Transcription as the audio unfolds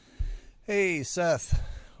Hey, Seth.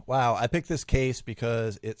 Wow, I picked this case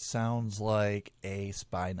because it sounds like a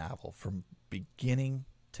spy novel from beginning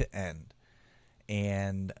to end.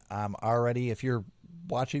 And I'm already, if you're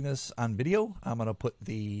watching this on video, I'm going to put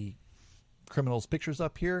the criminals' pictures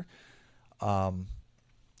up here. Um,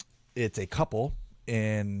 it's a couple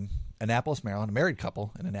in Annapolis, Maryland, a married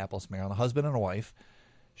couple in Annapolis, Maryland, a husband and a wife.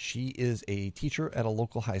 She is a teacher at a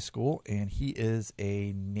local high school, and he is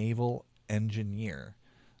a naval engineer.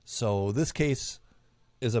 So this case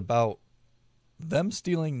is about them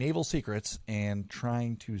stealing naval secrets and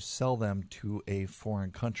trying to sell them to a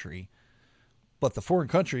foreign country. But the foreign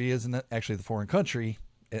country isn't actually the foreign country.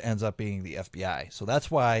 It ends up being the FBI. So that's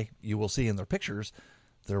why you will see in their pictures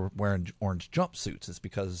they're wearing orange jumpsuits. It's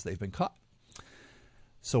because they've been caught.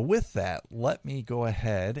 So with that, let me go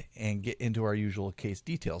ahead and get into our usual case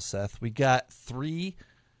details, Seth. We got three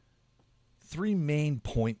main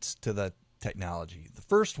points to the technology. The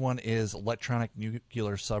first one is electronic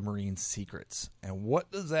nuclear submarine secrets. And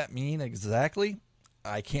what does that mean exactly?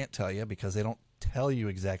 I can't tell you because they don't tell you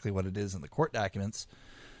exactly what it is in the court documents,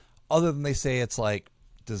 other than they say it's like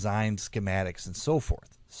design schematics and so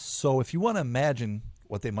forth. So if you want to imagine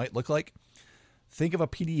what they might look like, think of a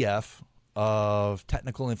PDF of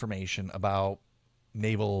technical information about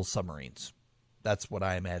naval submarines. That's what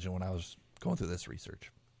I imagine when I was going through this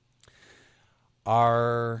research.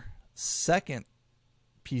 Our second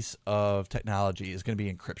piece of technology is going to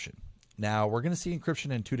be encryption. Now, we're going to see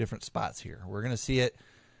encryption in two different spots here. We're going to see it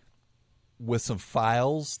with some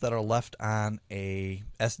files that are left on a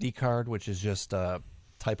SD card, which is just a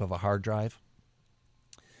type of a hard drive.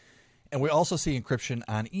 And we also see encryption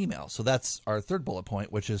on email. So that's our third bullet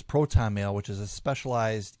point, which is Proton Mail, which is a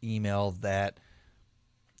specialized email that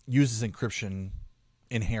uses encryption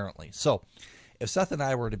inherently. So if Seth and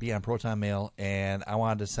I were to be on Proton Mail and I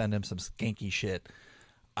wanted to send him some skanky shit,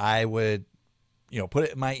 I would, put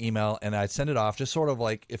it in my email and I'd send it off, just sort of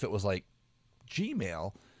like if it was like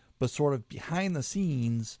Gmail, but sort of behind the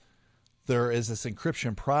scenes, there is this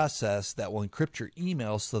encryption process that will encrypt your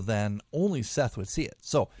email, so then only Seth would see it.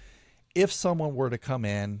 So if someone were to come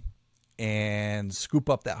in and scoop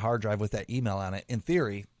up that hard drive with that email on it, in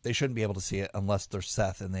theory, they shouldn't be able to see it unless they're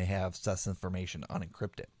Seth and they have Seth's information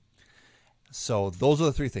unencrypted. So those are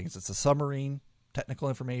the three things. It's the submarine technical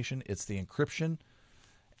information, it's the encryption,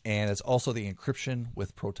 and it's also the encryption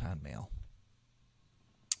with Proton Mail.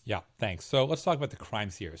 Yeah, thanks. So let's talk about the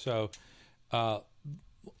crimes here. So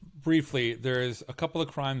briefly, there's a couple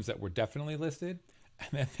of crimes that were definitely listed, and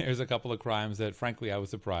then there's a couple of crimes that, frankly, I was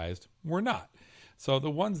surprised were not. So the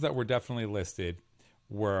ones that were definitely listed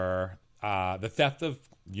were the theft of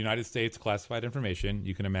United States classified information.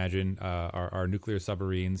 You can imagine our nuclear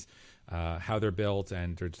submarines, how they're built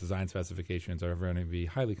and their design specifications are going to be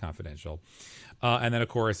highly confidential. And then, of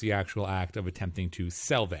course, the actual act of attempting to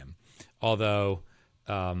sell them. Although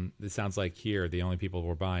it sounds like here the only people who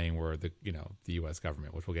were buying were the U.S.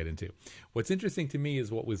 government, which we'll get into. What's interesting to me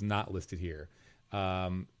is what was not listed here.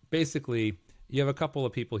 Basically, you have a couple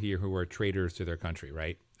of people here who are traitors to their country,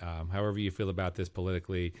 right? However you feel about this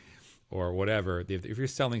politically or whatever, if you're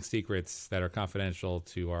selling secrets that are confidential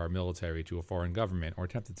to our military, to a foreign government, or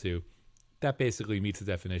attempted to, that basically meets the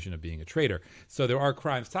definition of being a traitor. So there are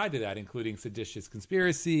crimes tied to that, including seditious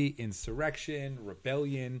conspiracy, insurrection,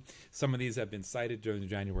 rebellion. Some of these have been cited during the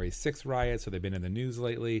January 6th riots, so they've been in the news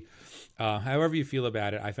lately. However you feel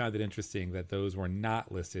about it, I found it interesting that those were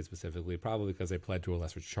not listed specifically, probably because they pled to a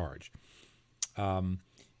lesser charge.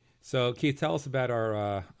 So Keith, tell us about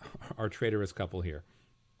our traitorous couple here.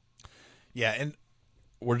 Yeah, and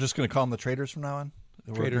we're just going to call them the traitors from now on?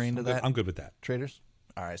 We're agreeing to that? I'm good with that. Traitors?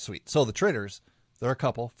 All right, sweet. So the traitors, they're a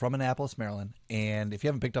couple from Annapolis, Maryland. And if you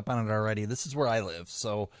haven't picked up on it already, this is where I live.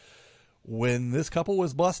 So when this couple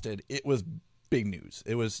was busted, it was big news.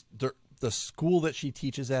 It was the school that she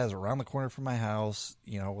teaches at is around the corner from my house.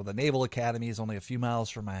 The Naval Academy is only a few miles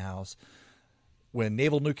from my house. When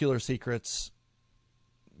naval nuclear secrets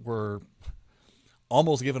were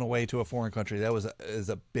almost given away to a foreign country, that is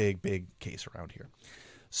a big, big case around here.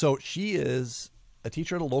 So she is a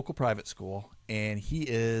teacher at a local private school, and he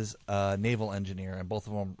is a naval engineer, and both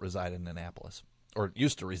of them reside in Annapolis, or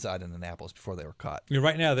used to reside in Annapolis before they were caught.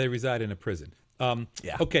 Right now, they reside in a prison.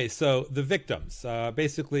 Yeah. Okay, so the victims,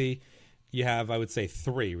 basically, you have, I would say,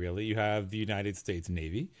 three, really. You have the United States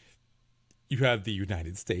Navy, you have the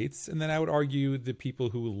United States, and then I would argue the people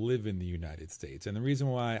who live in the United States. And the reason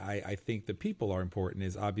why I think the people are important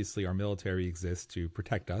is obviously our military exists to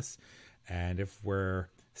protect us, and if we're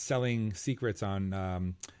selling secrets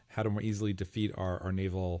on how to more easily defeat our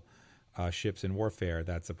naval ships in warfare,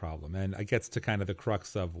 that's a problem. And it gets to kind of the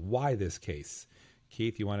crux of why this case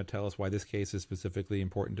Keith, you want to tell us why this case is specifically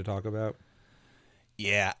important to talk about?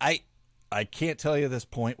 Yeah, I can't tell you this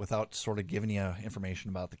point without sort of giving you information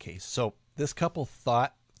about the case. So this couple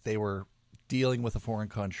thought they were dealing with a foreign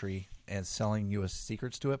country and selling U.S.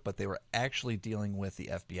 secrets to it, but they were actually dealing with the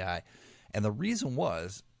FBI. And the reason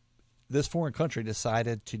was this foreign country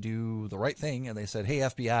decided to do the right thing, and they said, hey,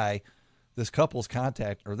 FBI, this couple's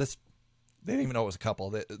contact, or this, they didn't even know it was a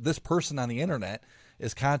couple. This person on the internet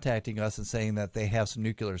is contacting us and saying that they have some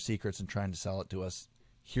nuclear secrets and trying to sell it to us.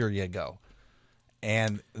 Here you go.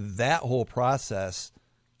 And that whole process,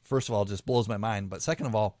 first of all, just blows my mind. But second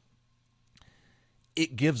of all,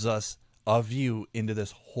 it gives us a view into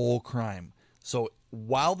this whole crime. So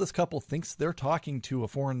while this couple thinks they're talking to a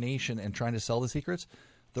foreign nation and trying to sell the secrets,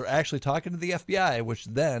 they're actually talking to the FBI, which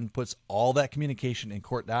then puts all that communication in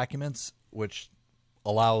court documents, which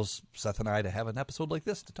allows Seth and I to have an episode like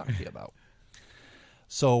this to talk to you about.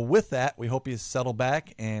 So with that, we hope you settle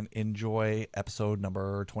back and enjoy episode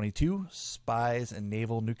number 22, Spies and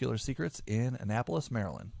Naval Nuclear Secrets in Annapolis,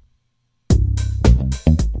 Maryland.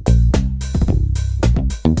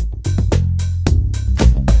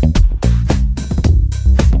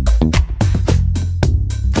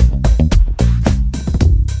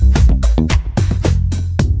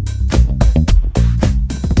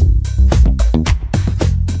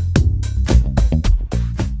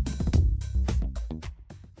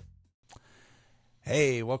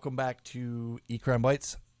 Hey, welcome back to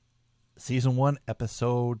eCrimeBytes, Season 1,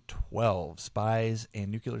 Episode 12, Spies and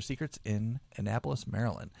Nuclear Secrets in Annapolis,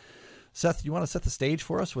 Maryland. Seth, you want to set the stage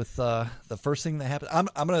for us with the first thing that happened?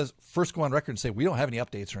 I'm going to first go on record and say we don't have any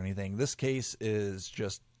updates or anything. This case is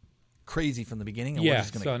just crazy from the beginning, and we're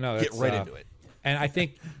just going to get right into it. And I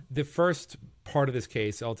think the first part of this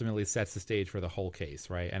case ultimately sets the stage for the whole case,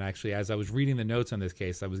 right? And actually, as I was reading the notes on this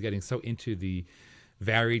case, I was getting so into the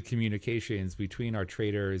varied communications between our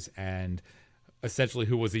traders and essentially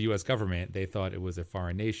who was the U.S. government. They thought it was a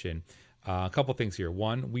foreign nation. A couple things here.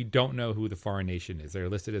 One, we don't know who the foreign nation is. They're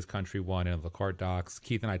listed as country one in the court docs.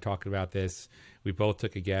 Keith and I talked about this. We both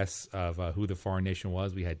took a guess of who the foreign nation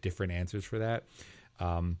was. We had different answers for that.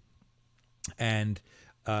 And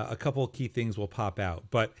a couple of key things will pop out.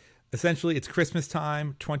 But essentially, it's Christmas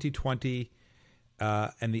time, 2020,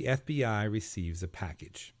 and the FBI receives a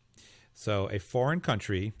package. So a foreign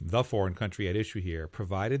country, the foreign country at issue here,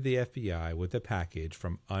 provided the FBI with a package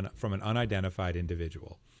from an unidentified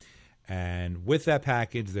individual. And with that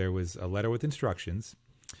package, there was a letter with instructions.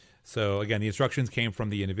 So again, the instructions came from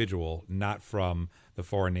the individual, not from the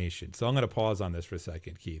foreign nation. So I'm going to pause on this for a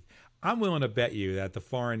second, Keith. I'm willing to bet you that the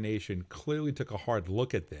foreign nation clearly took a hard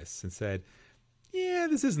look at this and said, yeah,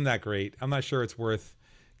 this isn't that great. I'm not sure it's worth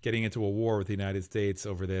getting into a war with the United States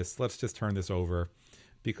over this. Let's just turn this over.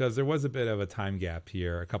 Because there was a bit of a time gap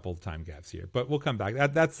here, a couple of time gaps here. But we'll come back.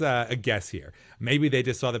 That's a guess here. Maybe they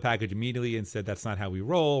just saw the package immediately and said, that's not how we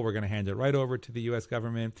roll. We're going to hand it right over to the U.S.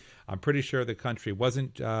 government. I'm pretty sure the country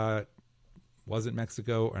wasn't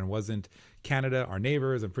Mexico and wasn't Canada, our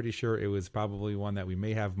neighbors. I'm pretty sure it was probably one that we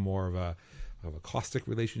may have more of a caustic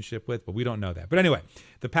relationship with, but we don't know that. But anyway,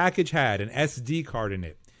 the package had an SD card in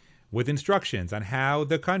it with instructions on how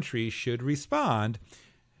the country should respond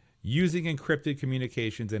using encrypted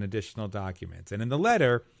communications and additional documents. And in the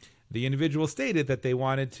letter, the individual stated that they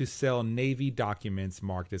wanted to sell Navy documents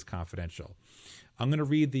marked as confidential. I'm going to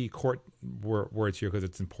read the court words here because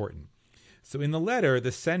it's important. So in the letter,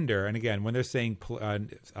 the sender, and again, when they're saying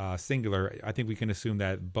singular, I think we can assume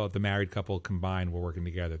that both the married couple combined were working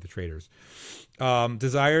together, the traders,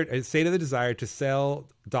 stated the desire to sell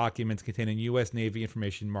documents containing U.S. Navy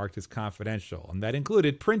information marked as confidential. And that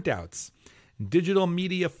included printouts, digital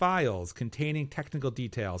media files containing technical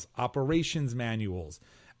details, operations manuals,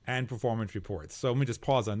 and performance reports. So let me just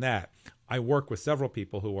pause on that. I work with several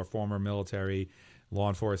people who are former military, law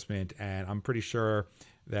enforcement, and I'm pretty sure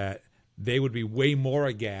that they would be way more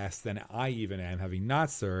aghast than I even am, having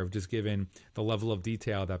not served, just given the level of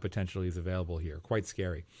detail that potentially is available here. Quite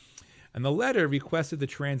scary. And the letter requested the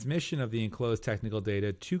transmission of the enclosed technical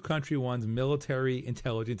data to Country One's military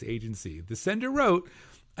intelligence agency. The sender wrote,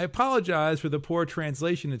 I apologize for the poor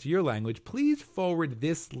translation into your language. Please forward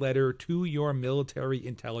this letter to your military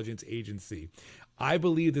intelligence agency. I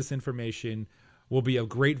believe this information will be of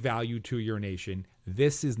great value to your nation.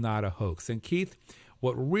 This is not a hoax. And Keith,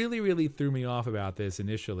 what really, really threw me off about this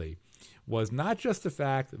initially was not just the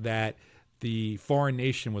fact that the foreign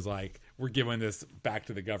nation was like, we're giving this back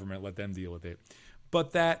to the government, let them deal with it,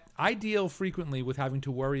 but that I deal frequently with having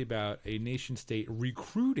to worry about a nation state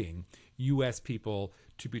recruiting U.S. people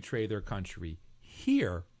to betray their country.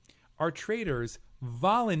 Here, our traders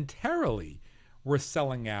voluntarily were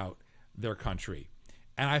selling out their country.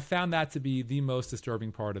 And I found that to be the most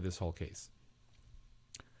disturbing part of this whole case.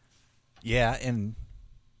 Yeah, and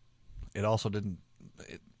it also didn't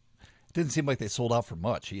seem like they sold out for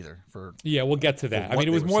much either. Yeah, we'll get to that. I mean,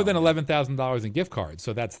 it was more than $11,000 in gift cards,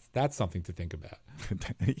 so that's something to think about.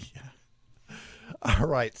 Yeah. All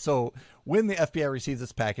right. So when the FBI receives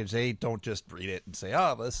this package, they don't just read it and say,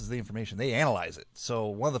 "Oh, this is the information." They analyze it. So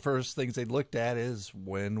one of the first things they looked at is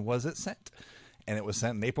when was it sent, and it was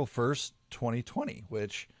sent on April 1st, 2020,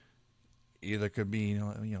 which either could be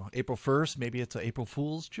April 1st, maybe it's an April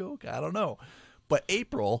Fool's joke. I don't know, but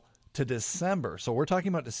April to December. So we're talking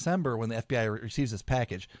about December when the FBI receives this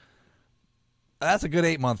package. That's a good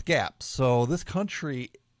 8-month gap. So this country,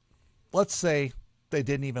 let's say they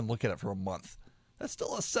didn't even look at it for a month. That's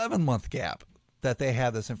still a 7-month gap that they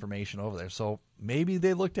have this information over there. So maybe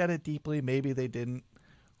they looked at it deeply. Maybe they didn't.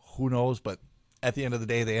 Who knows? But at the end of the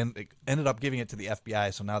day, they ended up giving it to the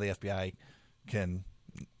FBI. So now the FBI can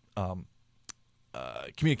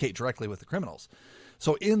communicate directly with the criminals.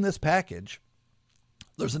 So in this package,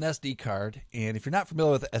 there's an SD card, and if you're not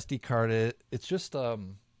familiar with the SD card, it's just I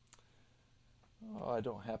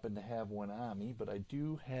don't happen to have one on me, but I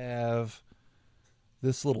do have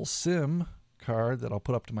this little SIM card that I'll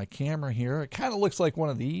put up to my camera here. It kind of looks like one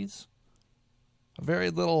of these, a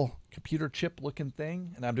very little computer chip looking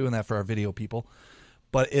thing, and I'm doing that for our video people,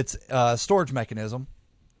 but it's a storage mechanism,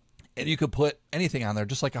 and you could put anything on there,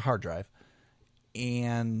 just like a hard drive.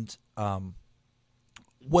 And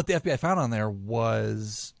what the FBI found on there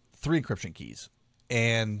was 3 encryption keys.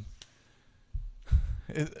 And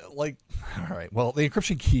all right, well, the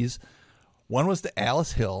encryption keys, one was to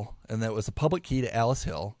Alice Hill, and that was a public key to Alice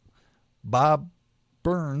Hill. Bob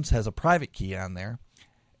Burns has a private key on there.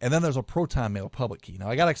 And then there's a Proton Mail public key. Now,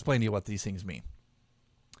 I got to explain to you what these things mean.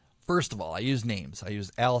 First of all, I use names. I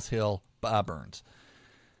use Alice Hill, Bob Burns.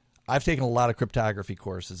 I've taken a lot of cryptography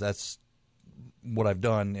courses. That's what I've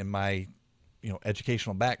done in my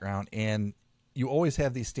educational background, and you always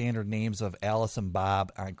have these standard names of Alice and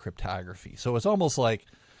Bob on cryptography. So it's almost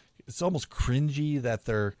cringy that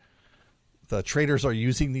the traders are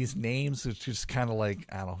using these names. It's just kind of like,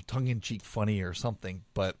 I don't know, tongue-in-cheek funny or something.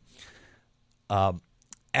 But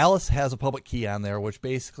Alice has a public key on there, which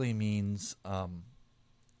basically means how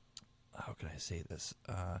can I say this?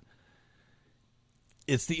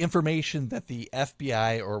 It's the information that the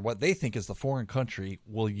FBI, or what they think is the foreign country,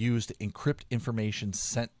 will use to encrypt information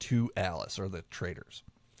sent to Alice or the traders.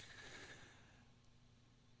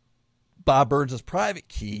 Bob Burns' private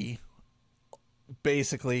key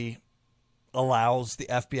basically allows the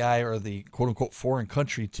FBI or the quote-unquote foreign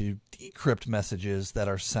country to decrypt messages that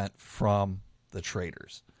are sent from the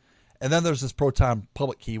traders. And then there's this Proton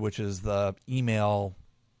public key, which is the email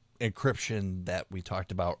encryption that we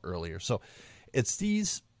talked about earlier. So it's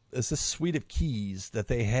this suite of keys that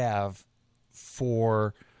they have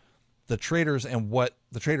for the traders and what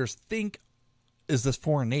the traders think is this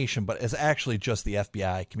foreign nation, but is actually just the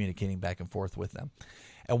FBI communicating back and forth with them.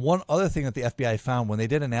 And one other thing that the FBI found when they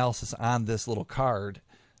did analysis on this little card,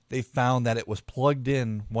 they found that it was plugged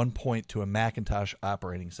in one point to a Macintosh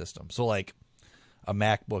operating system. So like a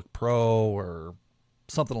MacBook Pro or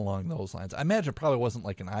something along those lines. I imagine it probably wasn't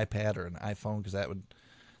like an iPad or an iPhone, because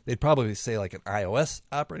they'd probably say like an iOS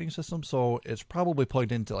operating system. So it's probably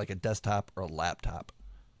plugged into like a desktop or a laptop.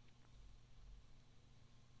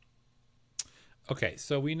 Okay,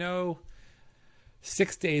 so we know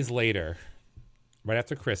 6 days later, right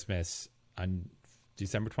after Christmas, on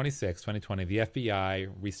December 26, 2020, the FBI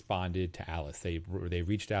responded to Alice. They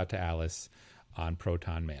reached out to Alice on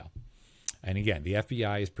Proton Mail. And again, the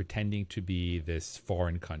FBI is pretending to be this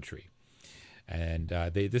foreign country. And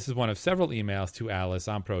this is one of several emails to Alice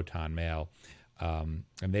on Proton Mail. And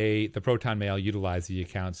the Proton Mail utilized the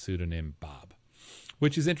account pseudonym Bob,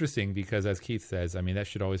 which is interesting because, as Keith says, I mean, that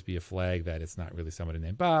should always be a flag that it's not really somebody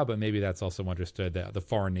named Bob, but maybe that's also understood that the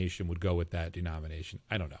foreign nation would go with that denomination.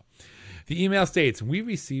 I don't know. The email states, "We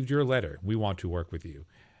received your letter. We want to work with you.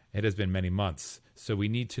 It has been many months, so we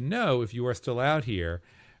need to know if you are still out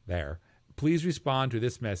there. Please respond to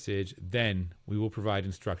this message, then we will provide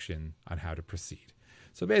instruction on how to proceed."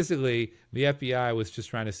 So basically, the FBI was just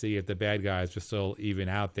trying to see if the bad guys were still even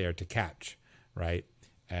out there to catch, right?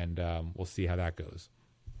 And we'll see how that goes.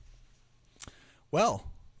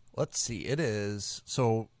 Well, let's see. It is.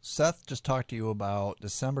 So Seth just talked to you about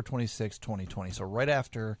December 26, 2020. So right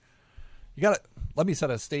after, let me set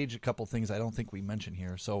a stage, a couple things I don't think we mentioned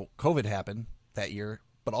here. So COVID happened that year,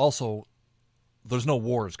 but also there's no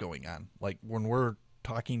wars going on. Like when we're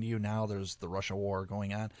talking to you now, there's the Russia war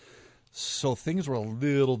going on. So things were a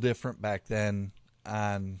little different back then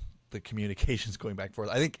on the communications going back and forth.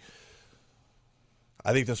 I think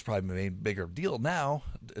I think this probably made a bigger deal now,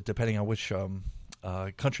 depending on which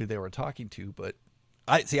country they were talking to. But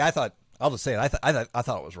I thought, I'll just say it, I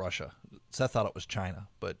thought it was Russia. Seth thought it was China,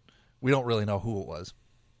 but we don't really know who it was.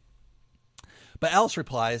 But Alice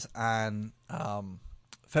replies on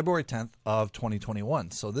February 10th of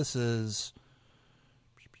 2021. So this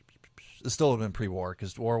still have been pre-war,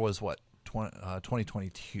 because war was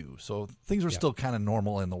 2022. So things were still kind of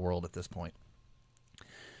normal in the world at this point.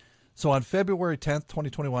 So on February 10th,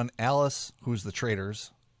 2021, Alice, who's the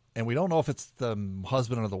traders, and we don't know if it's the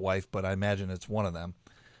husband or the wife, but I imagine it's one of them,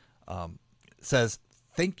 says,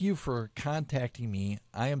 "Thank you for contacting me.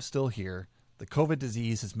 I am still here. The COVID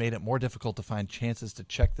disease has made it more difficult to find chances to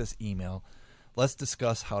check this email. Let's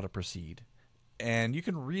discuss how to proceed." And you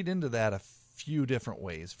can read into that a few different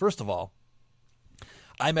ways. First of all,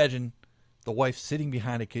 I imagine the wife sitting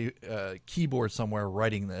behind a keyboard somewhere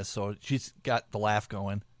writing this, so she's got the laugh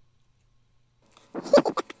going.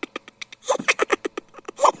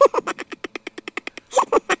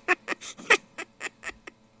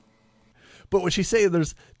 But when she say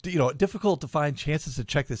there's, difficult to find chances to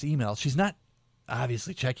check this email, she's not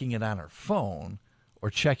obviously checking it on her phone or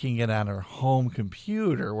checking it on her home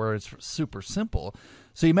computer where it's super simple.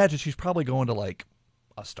 So you imagine she's probably going to like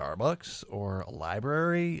a Starbucks or a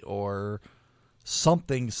library or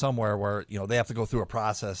something somewhere where, they have to go through a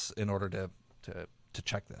process in order to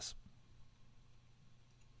check this.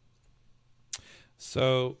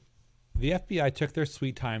 So the FBI took their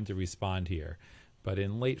sweet time to respond here, but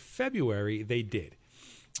in late February, they did.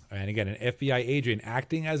 And again, an FBI agent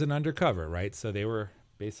acting as an undercover, right? So they were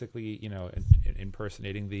basically,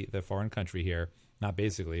 impersonating the foreign country here. Not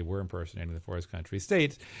basically, we're impersonating the foreign country.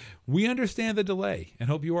 States, "We understand the delay and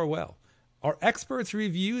hope you are well. Our experts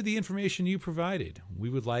review the information you provided. We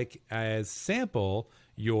would like as sample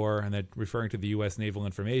your," and they're referring to the U.S. Naval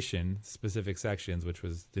information, specific sections, which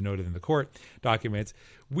was denoted in the court documents.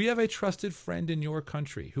 "We have a trusted friend in your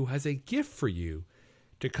country who has a gift for you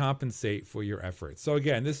to compensate for your efforts." So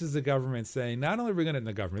again, this is the government saying, not only are we going to,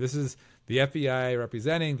 the government, this is the FBI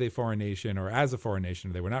representing the foreign nation, or as a foreign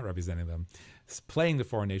nation, they were not representing them, playing the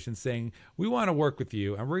foreign nation, saying, "We want to work with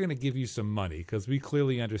you and we're going to give you some money because we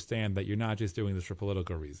clearly understand that you're not just doing this for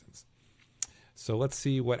political reasons." So let's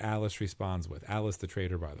see what Alice responds with. Alice, the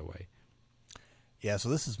trader, by the way. Yeah, so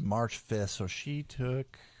this is March 5th. So she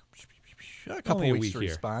took a couple of weeks to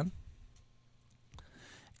respond.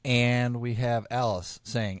 And we have Alice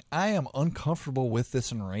saying, "I am uncomfortable with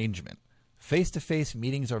this arrangement. Face-to-face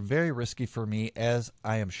meetings are very risky for me, as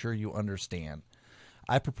I am sure you understand.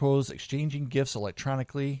 I propose exchanging gifts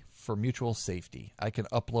electronically for mutual safety. I can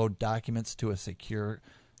upload documents to a secure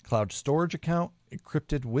cloud storage account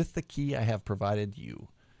encrypted with the key I have provided you.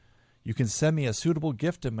 You can send me a suitable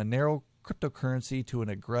gift in Monero cryptocurrency to an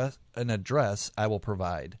address I will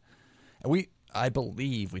provide." And I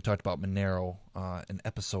believe we talked about Monero in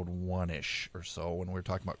episode 1-ish or so when we were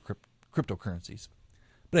talking about cryptocurrencies.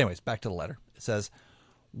 But anyways, back to the letter. It says,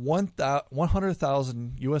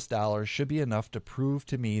 $100,000 US should be enough to prove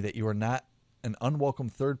to me that you are not an unwelcome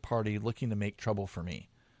third party looking to make trouble for me.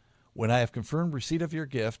 When I have confirmed receipt of your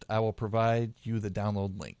gift, I will provide you the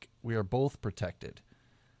download link. We are both protected.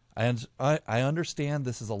 I understand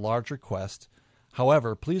this is a large request.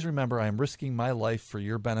 However, please remember I am risking my life for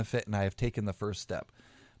your benefit, and I have taken the first step.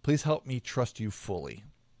 Please help me trust you fully.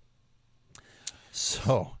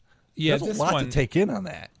 So, yeah, there's a lot to take in on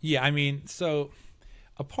that. Yeah, I mean, so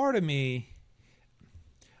a part of me,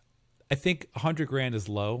 I think $100,000 is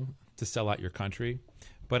low to sell out your country,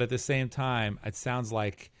 but at the same time, it sounds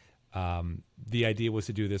like the idea was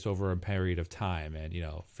to do this over a period of time, and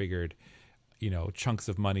figured chunks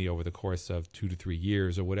of money over the course of 2 to 3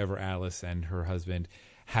 years, or whatever Alice and her husband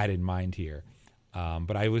had in mind here.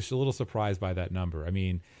 But I was a little surprised by that number. I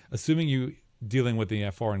mean, assuming you dealing with the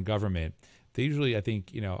foreign government, they usually, I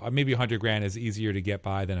think, maybe $100,000 is easier to get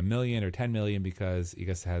by than $1 million or $10 million because I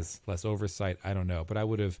guess it has less oversight. I don't know, but I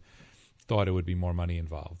would have thought it would be more money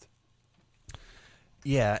involved.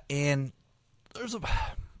 Yeah, and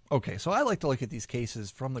okay, so I like to look at these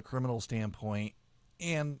cases from the criminal standpoint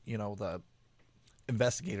and the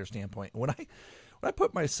investigator standpoint. When I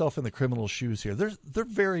put myself in the criminal shoes here, they're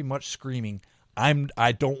very much screaming,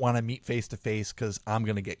 I don't want to meet face to face because I'm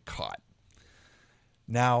going to get caught.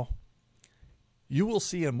 Now, you will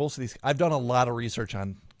see in most of these, I've done a lot of research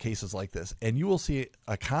on cases like this, and you will see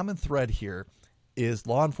a common thread here is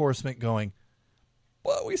law enforcement going,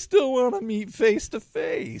 but we still want to meet face to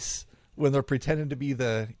face, when they're pretending to be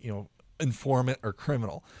the informant or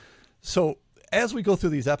criminal. So as we go through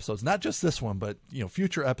these episodes, not just this one, but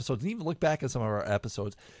future episodes, and even look back at some of our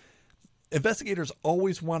episodes, investigators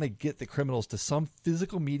always want to get the criminals to some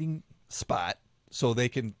physical meeting spot so they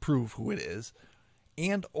can prove who it is,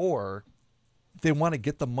 and or they want to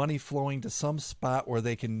get the money flowing to some spot where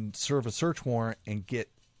they can serve a search warrant and get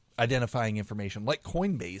identifying information, like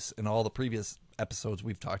Coinbase and all the previous episodes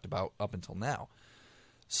we've talked about up until now.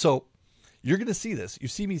 So you're going to see this. You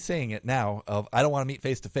see me saying it now of I don't want to meet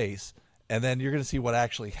face to face, and then you're going to see what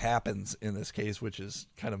actually happens in this case, which is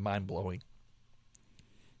kind of mind-blowing.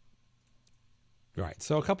 Right.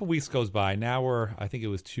 So a couple weeks goes by. Now I think it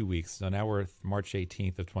was 2 weeks. So now we're March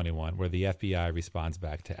 18th of 21, where the FBI responds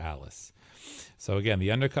back to Alice. So again,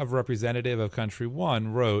 the undercover representative of Country One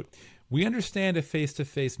wrote, "We understand a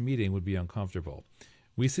face-to-face meeting would be uncomfortable.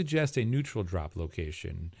 We suggest a neutral drop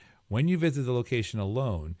location. When you visit the location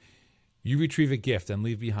alone, you retrieve a gift and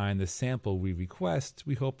leave behind the sample we request.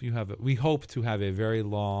 We hope to have a very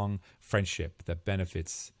long friendship that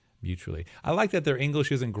benefits mutually." I like that their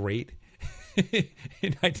English isn't great.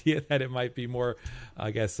 An idea that it might be more,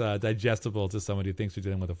 I guess, digestible to somebody who thinks we're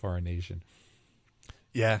dealing with a foreign nation.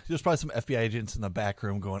 Yeah, there's probably some FBI agents in the back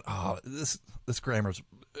room going, "Oh, this grammar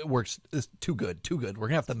works. Is too good. We're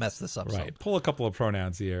gonna have to mess this up." Right. Pull a couple of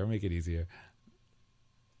pronouns here, make it easier.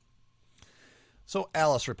 So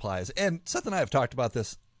Alice replies, and Seth and I have talked about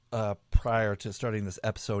this prior to starting this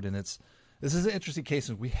episode, and this is an interesting case,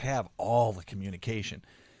 and we have all the communication.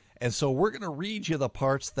 And so we're going to read you the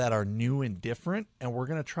parts that are new and different, and we're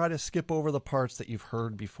going to try to skip over the parts that you've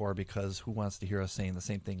heard before, because who wants to hear us saying the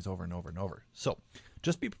same things over and over and over? So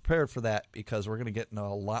just be prepared for that, because we're going to get into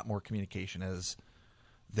a lot more communication as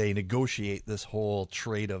they negotiate this whole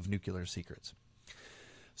trade of nuclear secrets.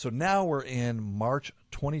 So now we're in March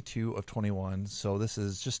 22 of 21. So this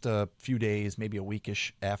is just a few days, maybe a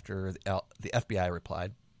weekish after the FBI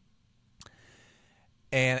replied.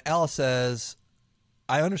 And Alice says,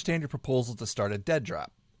 "I understand your proposal to start a dead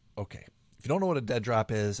drop." Okay. If you don't know what a dead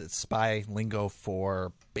drop is, it's spy lingo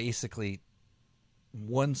for basically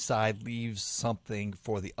one side leaves something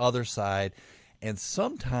for the other side, and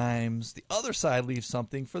sometimes the other side leaves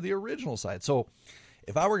something for the original side. So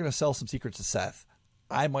if I were going to sell some secrets to Seth,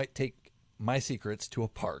 I might take my secrets to a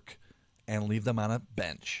park and leave them on a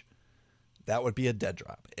bench. That would be a dead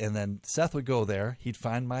drop. And then Seth would go there. He'd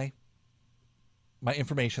find my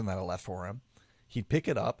information that I left for him. He'd pick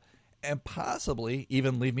it up and possibly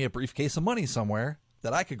even leave me a briefcase of money somewhere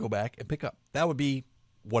that I could go back and pick up. That would be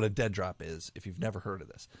what a dead drop is, if you've never heard of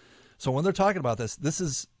this. So when they're talking about this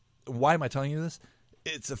is, why am I telling you this?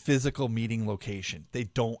 It's a physical meeting location. They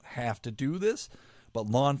don't have to do this, but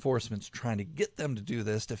law enforcement's trying to get them to do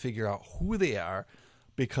this to figure out who they are,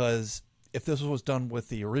 because if this was done with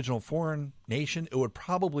the original foreign nation, it would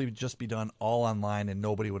probably just be done all online and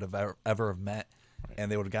nobody would have ever have met,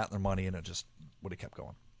 and they would have gotten their money and it just would have kept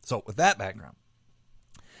going. So with that background,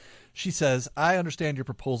 she says, "I understand your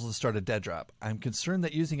proposal to start a dead drop. I'm concerned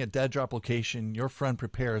that using a dead drop location your friend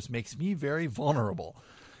prepares makes me very vulnerable.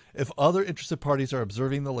 If other interested parties are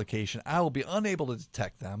observing the location, I will be unable to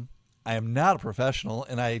detect them. I am not a professional,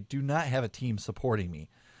 and I do not have a team supporting me.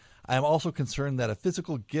 I am also concerned that a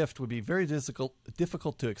physical gift would be very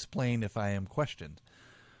difficult to explain if I am questioned.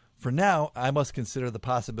 For now, I must consider the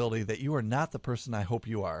possibility that you are not the person I hope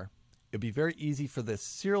you are. It would be very easy for the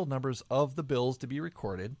serial numbers of the bills to be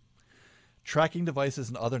recorded. Tracking devices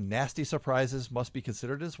and other nasty surprises must be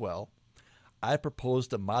considered as well. I propose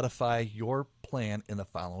to modify your plan in the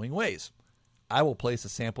following ways. I will place a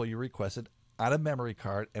sample you requested on a memory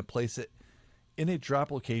card and place it in a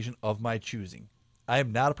drop location of my choosing. I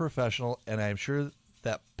am not a professional, and I am sure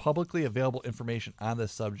that publicly available information on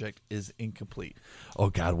this subject is incomplete." Oh,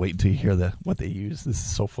 God, wait until you hear what they use. This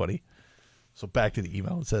is so funny. So back to the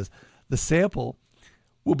email. It says, "The sample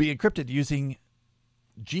will be encrypted using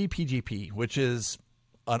GPGP, which is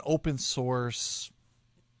an open source.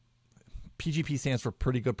 PGP stands for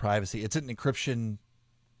pretty good privacy. It's an encryption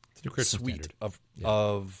suite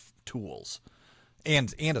of tools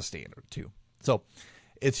and a standard too. So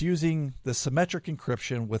it's using the symmetric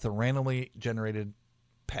encryption with a randomly generated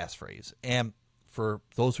passphrase. And for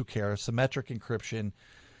those who care, symmetric encryption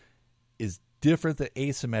is different than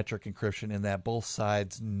asymmetric encryption in that both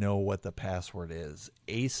sides know what the password is.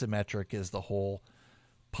 Asymmetric is the whole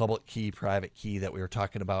public key, private key that we were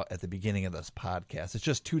talking about at the beginning of this podcast. It's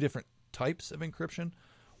just two different types of encryption.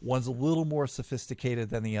 One's a little more sophisticated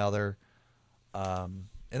than the other. And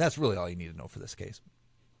that's really all you need to know for this case.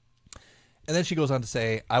 And then she goes on to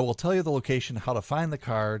say, "I will tell you the location, how to find the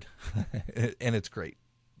card," and it's great.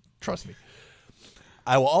 Trust me.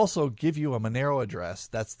 "I will also give you a Monero address."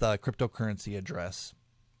 That's the cryptocurrency address.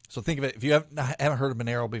 So think of it, if you haven't heard of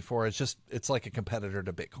Monero before, it's like a competitor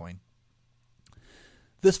to Bitcoin.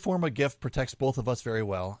 This form of gift protects both of us very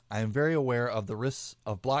well. I am very aware of the risks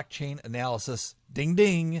of blockchain analysis. Ding,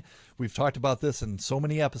 ding. We've talked about this in so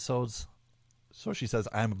many episodes. So she says,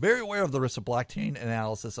 I am very aware of the risks of blockchain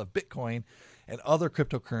analysis of Bitcoin and other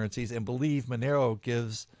cryptocurrencies and believe Monero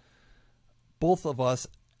gives both of us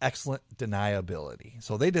excellent deniability.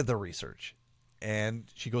 So they did the research. And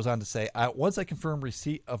she goes on to say, once I confirm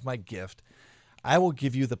receipt of my gift, I will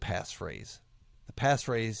give you the passphrase. The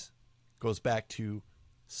passphrase goes back to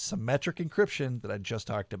symmetric encryption that I just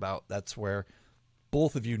talked about. That's where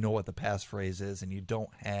both of you know what the passphrase is and you don't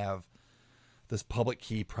have this public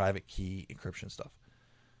key, private key encryption stuff.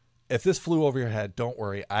 If this flew over your head, don't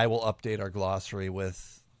worry. I will update our glossary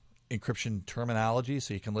with encryption terminology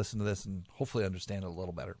so you can listen to this and hopefully understand it a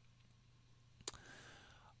little better.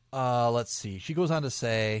 Let's see. She goes on to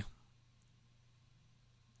say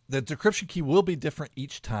the decryption key will be different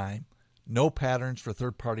each time. No patterns for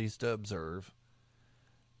third parties to observe.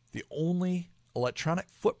 The only electronic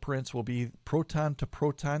footprints will be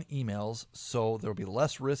proton-to-proton emails, so there will be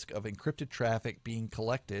less risk of encrypted traffic being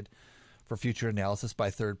collected for future analysis by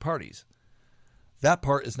third parties. That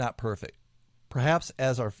part is not perfect. Perhaps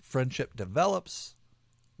as our friendship develops,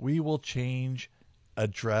 we will change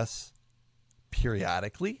address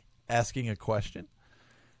periodically, asking a question.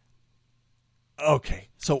 Okay,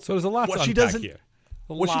 so there's a lot what to she unpack doesn't here.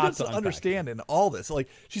 What she doesn't understand in all this, like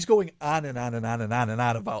she's going on and on and on and on and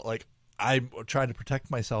on about like I'm trying to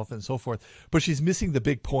protect myself and so forth, but she's missing the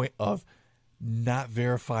big point of not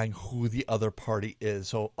verifying who the other party is.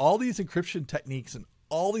 So all these encryption techniques and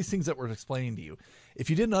all these things that we're explaining to you, if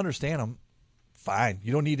you didn't understand them, fine.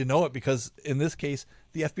 You don't need to know it because in this case,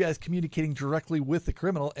 the FBI is communicating directly with the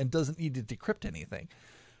criminal and doesn't need to decrypt anything.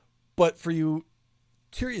 But for you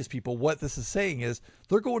curious people, what this is saying is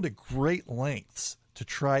they're going to great lengths to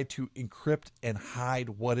try to encrypt and hide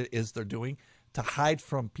what it is they're doing, to hide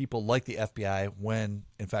from people like the FBI when,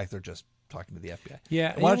 in fact, they're just talking to the FBI.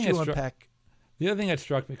 Yeah. Why don't you unpack? The other thing that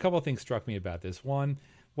struck me, a couple of things struck me about this. One,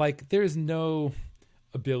 like there's no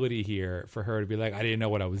ability here for her to be like, I didn't know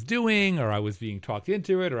what I was doing, or I was being talked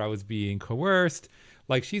into it, or I was being coerced.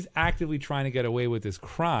 Like she's actively trying to get away with this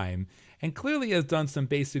crime and clearly has done some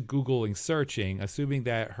basic Googling searching, assuming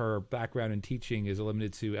that her background in teaching is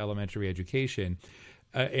limited to elementary education,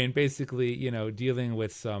 and basically, dealing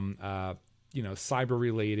with some, cyber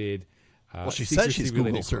related. Well, she says she's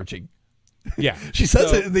Google searching. Yeah. She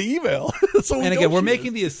says it in the email. And again, we're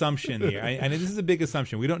making the assumption here, and this is a big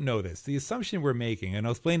assumption. We don't know this. The assumption we're making, and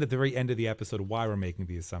I'll explain at the very end of the episode why we're making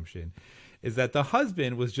the assumption, is that the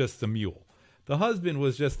husband was just the mule. The husband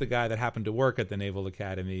was just the guy that happened to work at the Naval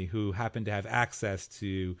Academy who happened to have access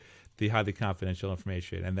to the highly confidential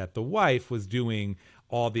information, and that the wife was doing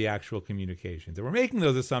all the actual communications. And we're making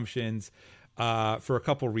those assumptions for a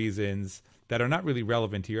couple reasons that are not really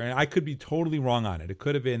relevant here. And I could be totally wrong on it. It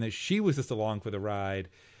could have been that she was just along for the ride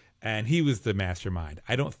and he was the mastermind.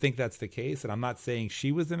 I don't think that's the case. And I'm not saying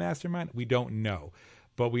she was the mastermind. We don't know.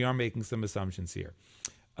 But we are making some assumptions here.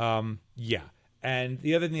 Yeah. And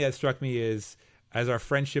the other thing that struck me is as our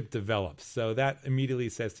friendship develops. So that immediately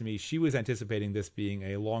says to me, she was anticipating this being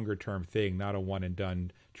a longer term thing, not a one and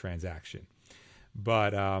done transaction.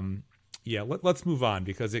 But yeah, let's move on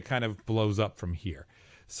because it kind of blows up from here.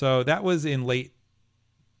 So that was in late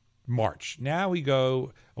March. Now we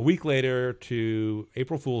go a week later to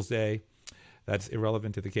April Fool's Day. That's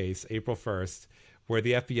irrelevant to the case, April 1st, where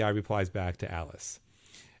the FBI replies back to Alice.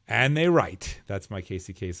 And they write, that's my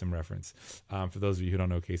Casey Kasem reference. For those of you who don't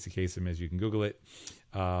know who Casey Kasem is, you can Google it.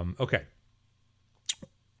 Okay.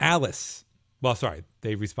 Alice. Well, sorry,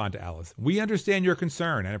 they respond to Alice. We understand your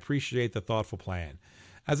concern and appreciate the thoughtful plan.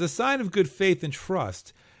 As a sign of good faith and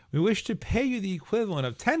trust, we wish to pay you the equivalent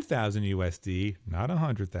of 10,000 USD, not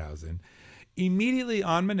 100,000, immediately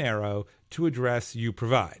on Monero to address you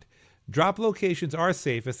provide. Drop locations are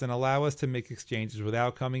safest and allow us to make exchanges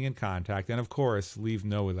without coming in contact and, of course, leave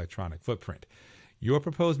no electronic footprint. Your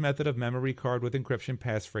proposed method of memory card with encryption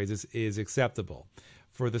passphrases is acceptable.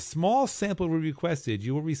 For the small sample we requested,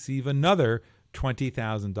 you will receive another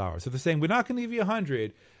 $20,000. So they're saying, we're not going to give you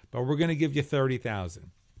 100, but we're going to give you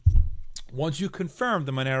 30,000. Once you confirm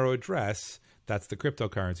the Monero address, that's the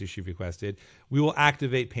cryptocurrency she requested, we will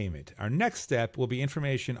activate payment. Our next step will be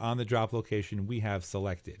information on the drop location we have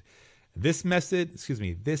selected. This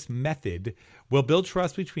method will build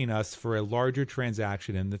trust between us for a larger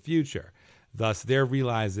transaction in the future. Thus, they're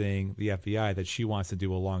realizing, the FBI, that she wants to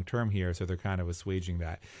do a long term here, so they're kind of assuaging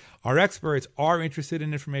that. Our experts are interested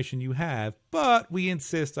in information you have, but we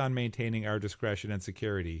insist on maintaining our discretion and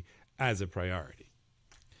security as a priority.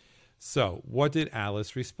 So, what did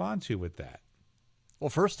Alice respond to with that? Well,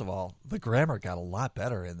 first of all, the grammar got a lot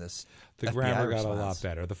better in this. The FBI grammar got response. a lot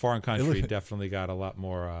better. The foreign country definitely got a lot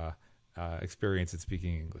more experience at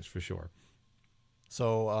speaking English, for sure.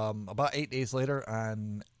 So about 8 days later,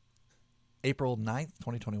 on April 9th,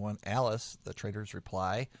 2021, Alice, the trader's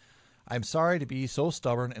reply, I'm sorry to be so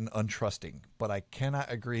stubborn and untrusting, but I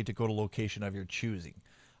cannot agree to go to location of your choosing.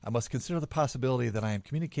 I must consider the possibility that I am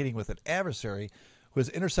communicating with an adversary who has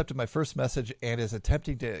intercepted my first message and is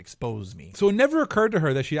attempting to expose me. So it never occurred to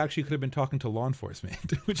her that she actually could have been talking to law enforcement,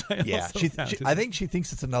 which I also found. I think she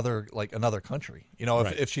thinks it's another country. You know,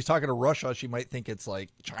 Right. if she's talking to Russia, she might think it's like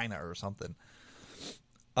China or something.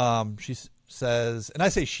 She says, and I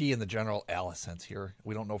say she in the general Alice sense here.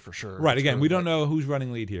 We don't know for sure. Right. Again, we don't but- know who's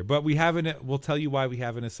running lead here, but we'll tell you why we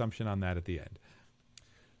have an assumption on that at the end.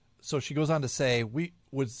 So she goes on to say, we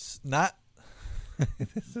would not.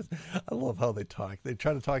 I love how they talk. They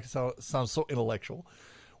try to talk sound so intellectual.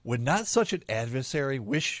 Would not such an adversary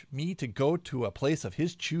wish me to go to a place of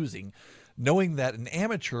his choosing, knowing that an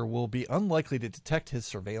amateur will be unlikely to detect his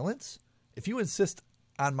surveillance? If you insist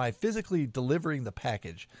on my physically delivering the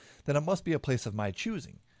package, then it must be a place of my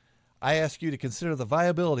choosing. I ask you to consider the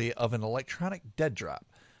viability of an electronic dead drop.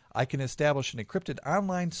 I can establish an encrypted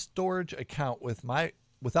online storage account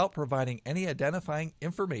without providing any identifying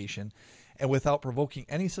information and without provoking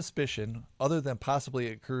any suspicion other than possibly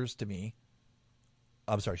occurs to me.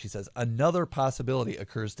 I'm sorry, she says, another possibility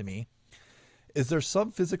occurs to me. Is there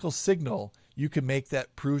some physical signal you can make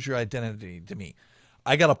that proves your identity to me?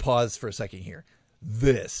 I got to pause for a second here.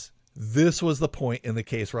 This was the point in the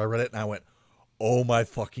case where I read it and I went, oh my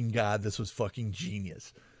fucking God, this was fucking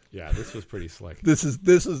genius. Yeah, this was pretty slick. This is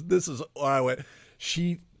I went,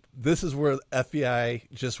 this is where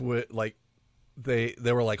FBI just would like, they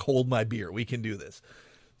were like, hold my beer. We can do this.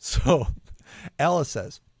 So Alice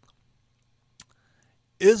says,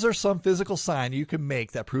 is there some physical sign you can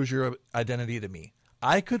make that proves your identity to me?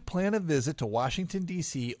 I could plan a visit to Washington,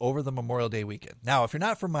 D.C. over the Memorial Day weekend. Now, if you're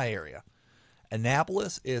not from my area,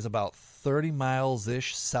 Annapolis is about 30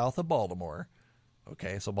 miles-ish south of Baltimore.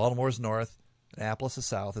 Okay, so Baltimore's north, Annapolis is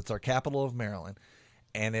south. It's our capital of Maryland.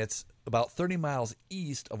 And it's about 30 miles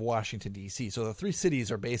east of Washington, D.C. So the three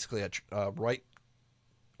cities are basically a right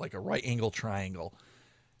angle triangle.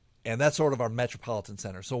 And that's sort of our metropolitan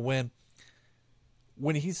center. So when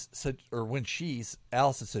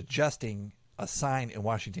Alice is suggesting a sign in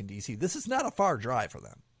Washington, D.C., this is not a far drive for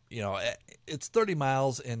them. You know, it's 30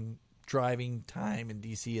 miles in driving time. In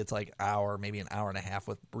D.C., it's like an hour, maybe an hour and a half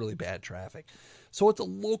with really bad traffic. So it's a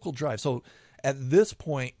local drive. So at this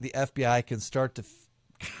point, the FBI can start to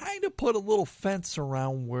kind of put a little fence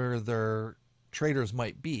around where their traders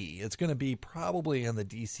might be. It's going to be probably in the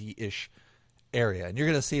D.C.-ish area. And you're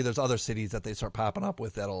going to see there's other cities that they start popping up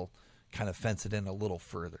with that'll kind of fence it in a little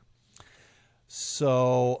further.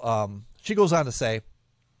 So she goes on to say,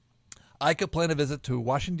 I could plan a visit to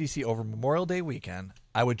Washington, D.C. over Memorial Day weekend.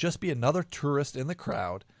 I would just be another tourist in the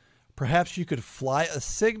crowd. Perhaps you could fly a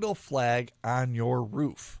signal flag on your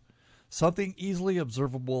roof. Something easily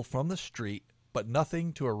observable from the street, but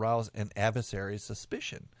nothing to arouse an adversary's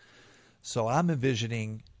suspicion. So I'm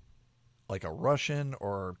envisioning like a Russian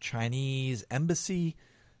or Chinese embassy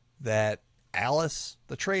that Alice,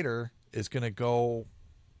 the trader, is going to go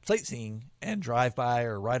sightseeing and drive by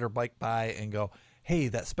or ride her bike by and go, hey,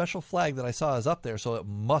 that special flag that I saw is up there, so it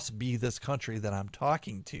must be this country that I'm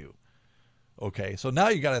talking to. Okay, so now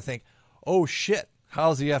you got to think, oh shit,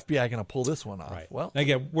 how's the FBI going to pull this one off? Right. Well,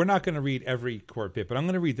 again, we're not going to read every court bit, but I'm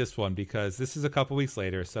going to read this one because this is a couple weeks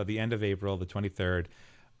later. So the end of April, the 23rd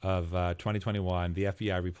of 2021, the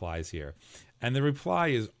FBI replies here. And the reply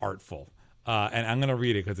is artful. And I'm going to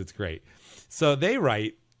read it because it's great. So they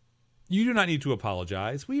write, you do not need to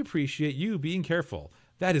apologize. We appreciate you being careful.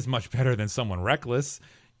 That is much better than someone reckless.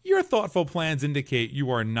 Your thoughtful plans indicate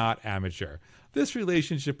you are not amateur. This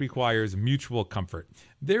relationship requires mutual comfort.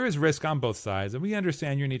 There is risk on both sides, and we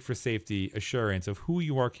understand your need for safety assurance of who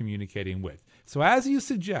you are communicating with. So as you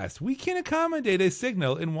suggest, we can accommodate a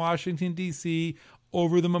signal in Washington, D.C.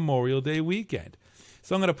 over the Memorial Day weekend.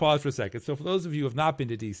 So I'm going to pause for a second. So for those of you who have not been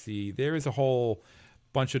to D.C., there is a whole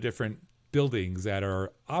bunch of different buildings that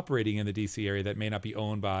are operating in the D.C. area that may not be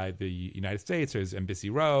owned by the United States. There's Embassy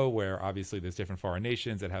Row, where obviously there's different foreign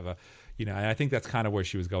nations that have a, and I think that's kind of where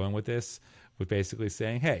she was going with this, with basically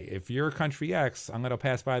saying, hey, if you're country X, I'm going to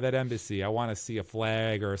pass by that embassy. I want to see a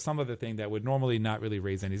flag or some other thing that would normally not really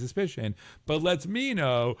raise any suspicion, but lets me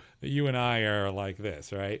know that you and I are like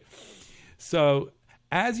this, right? So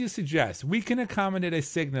as you suggest, we can accommodate a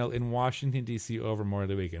signal in Washington, D.C. over Memorial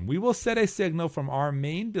Day weekend. We will set a signal from our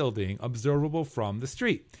main building observable from the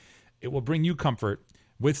street. It will bring you comfort.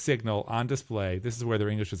 with signal on display. This is where their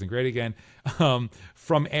English isn't great again.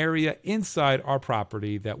 From area inside our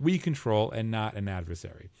property that we control and not an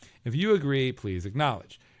adversary. If you agree, please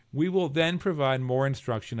acknowledge. We will then provide more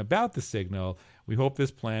instruction about the signal. We hope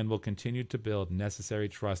this plan will continue to build necessary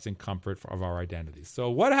trust and comfort of our identities. So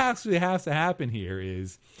what actually has to happen here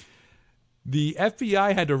is the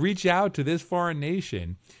FBI had to reach out to this foreign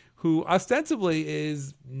nation who ostensibly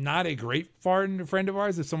is not a great foreign friend of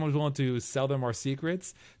ours. If someone was willing to sell them our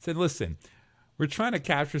secrets, said, listen, we're trying to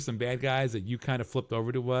capture some bad guys that you kind of flipped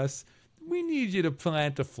over to us. We need you to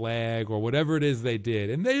plant a flag or whatever it is they did.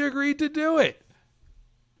 And they agreed to do it.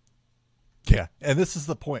 Yeah. And this is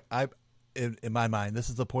the point. In my mind, this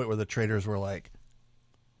is the point where the traders were like,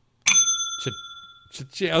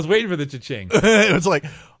 I was waiting for the cha-ching. It was like,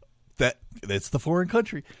 that's the foreign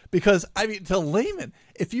country. Because, I mean, to layman,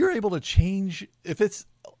 if you're able to change, if it's,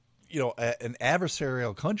 an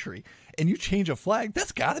adversarial country and you change a flag,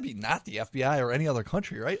 that's got to be not the FBI or any other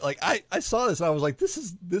country, right? Like, I saw this and I was like, this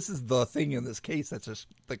is the thing in this case that's just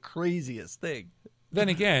the craziest thing. Then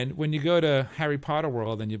again, when you go to Harry Potter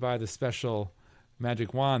World and you buy the special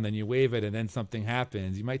magic wand, then you wave it and then something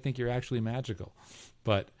happens, you might think you're actually magical.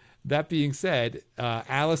 But that being said,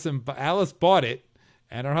 Alice bought it,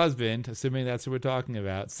 and her husband, assuming that's who we're talking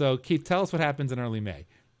about. So, Keith, tell us what happens in early May.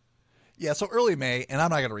 Yeah, so early May, and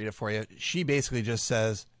I'm not going to read it for you. She basically just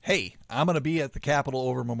says, hey, I'm going to be at the Capitol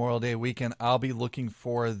over Memorial Day weekend. I'll be looking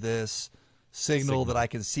for this signal that I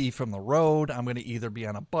can see from the road. I'm going to either be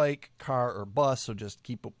on a bike, car, or bus, so just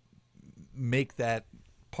make that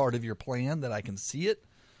part of your plan that I can see it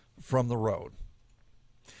from the road.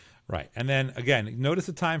 Right. And then, again, notice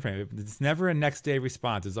the time frame. It's never a next day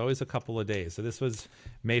response. It's always a couple of days. So this was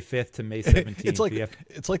May 5th to May 17th. It's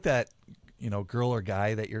like that, girl or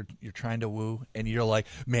guy that you're trying to woo, and you're like,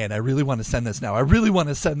 man, I really want to send this now.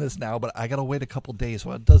 But I got to wait a couple days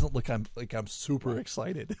so it doesn't look like I'm super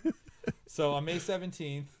excited. So on May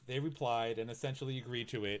 17th, they replied and essentially agreed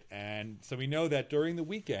to it. And so we know that during the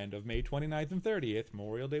weekend of May 29th and 30th,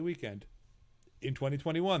 Memorial Day weekend, in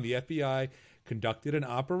 2021, the FBI conducted an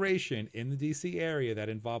operation in the D.C. area that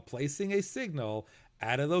involved placing a signal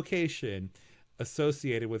at a location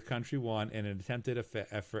associated with Country One in an attempted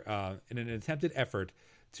effort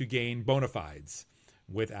to gain bona fides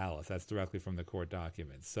with Alice. That's directly from the court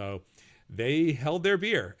documents. So they held their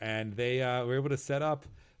beer, and they were able to set up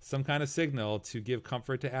some kind of signal to give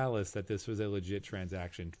comfort to Alice that this was a legit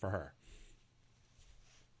transaction for her.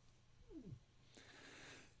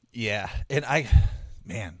 Yeah, and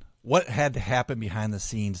what had to happen behind the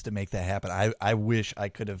scenes to make that happen? I wish I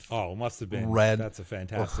could have. Oh, it must have been read. That's a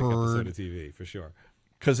fantastic episode of TV for sure.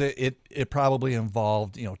 Because it probably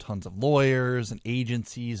involved tons of lawyers and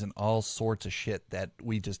agencies and all sorts of shit that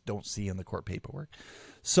we just don't see in the court paperwork.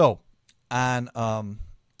 So on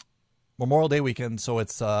Memorial Day weekend, so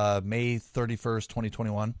it's May 31st,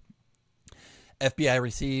 2021. FBI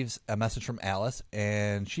receives a message from Alice,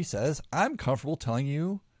 and she says, "I'm comfortable telling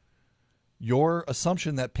you your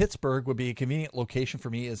assumption that Pittsburgh would be a convenient location for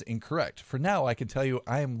me is incorrect. For now, I can tell you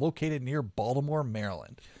I am located near Baltimore,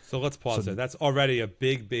 Maryland." So let's pause there. That's already a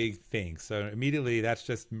big, big thing. So immediately that's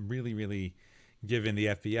just really, really giving the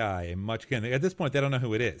FBI a much... At this point, they don't know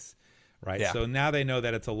who it is, right? Yeah. So now they know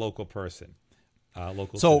that it's a local person, to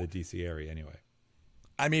the D.C. area anyway.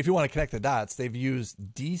 I mean, if you want to connect the dots, they've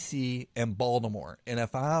used D.C. and Baltimore. And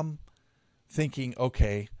if I'm thinking,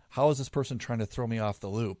 okay, how is this person trying to throw me off the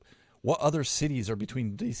loop? What other cities are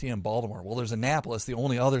between D.C. and Baltimore? Well, there's Annapolis, the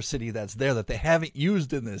only other city that's there that they haven't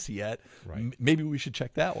used in this yet. Right. Maybe we should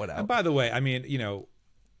check that one out. And by the way, I mean,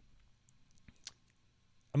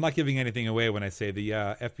 I'm not giving anything away when I say the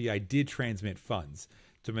FBI did transmit funds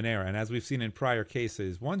to Monero. And as we've seen in prior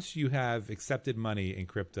cases, once you have accepted money in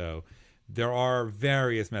crypto, there are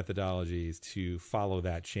various methodologies to follow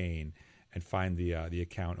that chain and find the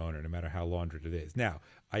account owner, no matter how laundered it is. Now,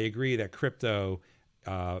 I agree that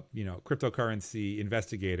cryptocurrency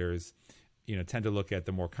investigators, tend to look at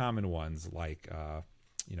the more common ones like,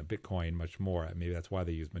 Bitcoin much more. Maybe that's why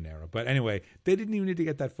they use Monero. But anyway, they didn't even need to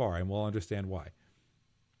get that far, and we'll understand why.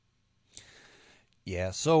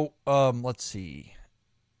 Yeah. So let's see.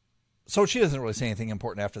 So she doesn't really say anything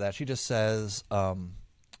important after that. She just says,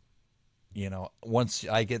 once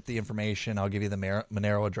I get the information, I'll give you the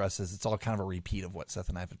Monero addresses. It's all kind of a repeat of what Seth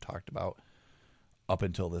and I have talked about up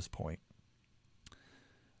until this point.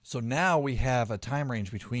 So now we have a time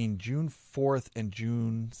range between June 4th and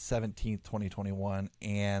June 17th, 2021,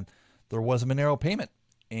 and there was a Monero payment,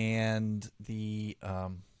 and it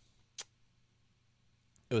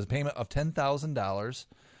was a payment of $10,000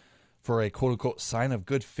 for a quote-unquote sign of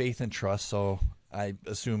good faith and trust. So I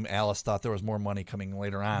assume Alice thought there was more money coming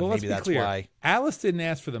later on. Well, Maybe that's clear. why. Alice didn't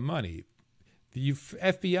ask for the money. The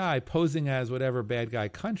FBI, posing as whatever bad guy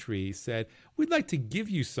country, said, we'd like to give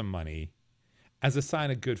you some money as a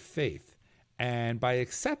sign of good faith. And by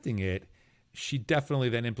accepting it, she definitely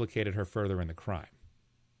then implicated her further in the crime.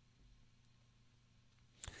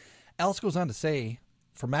 Alice goes on to say,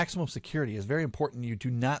 for maximum security, it's very important you do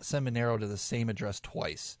not send Monero to the same address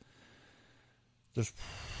twice.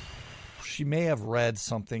 She may have read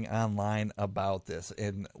something online about this,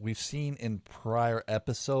 and we've seen in prior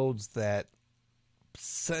episodes that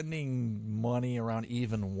sending money around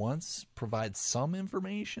even once provides some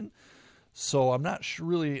information. So I'm not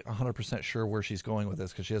really 100% sure where she's going with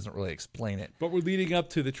this because she doesn't really explain it. But we're leading up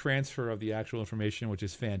to the transfer of the actual information, which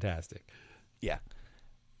is fantastic. Yeah.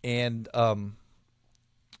 And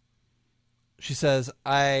she says,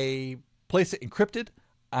 I place it encrypted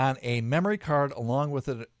on a memory card along with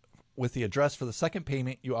the address for the second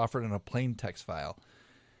payment you offered in a plain text file.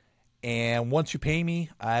 And once you pay me,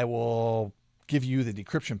 I will give you the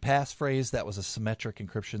decryption passphrase. That was a symmetric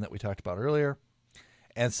encryption that we talked about earlier.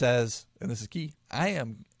 And says, and this is key, I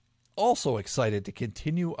am also excited to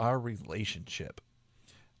continue our relationship.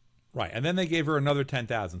 Right. And then they gave her another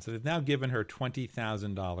 $10,000. So they've now given her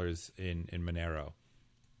 $20,000 in Monero.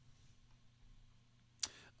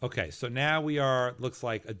 Okay. So now we are, looks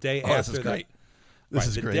like a day after. This is great. This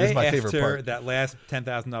is great. This is my favorite part. That last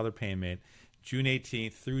 $10,000 payment, June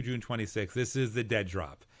 18th through June 26th, this is the dead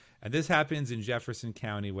drop. And this happens in Jefferson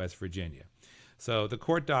County, West Virginia. So the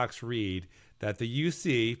court docs read that the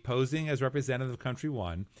UC, posing as representative of Country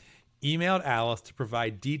 1, emailed Alice to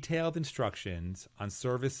provide detailed instructions on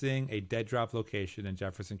servicing a dead drop location in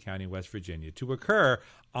Jefferson County, West Virginia, to occur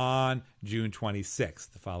on June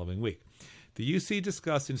 26th, the following week. The UC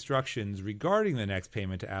discussed instructions regarding the next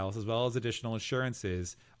payment to Alice, as well as additional assurance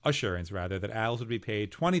that Alice would be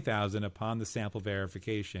paid $20,000 upon the sample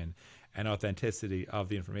verification and authenticity of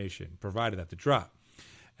the information provided at the drop.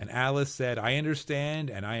 And Alice said, I understand,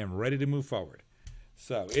 and I am ready to move forward.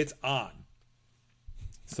 So it's on.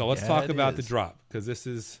 So let's talk about the drop, because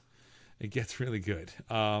it gets really good.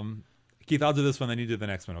 Keith, I'll do this one, then you do the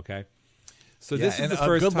next one, okay? So this is the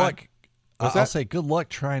first good time. Luck. I'll say good luck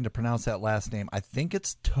trying to pronounce that last name. I think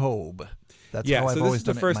it's Tobe. That's how I've always done it in my head. So this is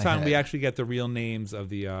the first time we actually get the real names of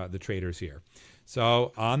the traders here.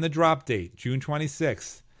 So on the drop date, June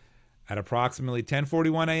 26th, at approximately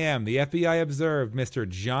 10:41 a.m., the FBI observed Mr.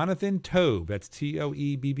 Jonathan Tobe. That's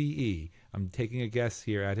Toebbe. I'm taking a guess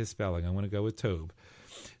here at his spelling. I'm going to go with Tobe.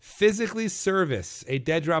 Physically service a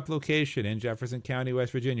dead drop location in Jefferson County,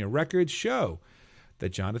 West Virginia. Records show that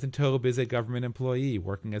Jonathan Tobe is a government employee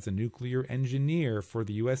working as a nuclear engineer for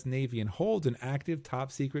the U.S. Navy and holds an active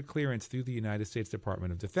top secret clearance through the United States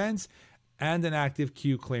Department of Defense and an active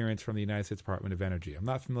Q clearance from the United States Department of Energy. I'm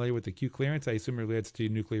not familiar with the Q clearance. I assume it relates to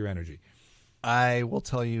nuclear energy. I will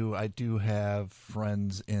tell you, I do have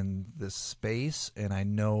friends in this space, and I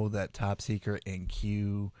know that top secret and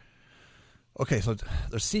Q. Okay, so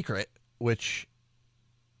there's secret, which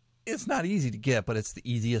it's not easy to get, but it's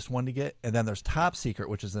the easiest one to get. And then there's top secret,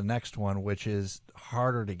 which is the next one, which is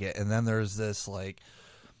harder to get. And then there's this, I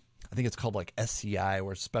think it's called SCI,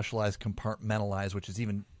 where specialized compartmentalized, which is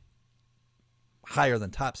even higher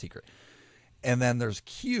than top secret. And then there's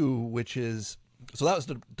Q, which is, so that was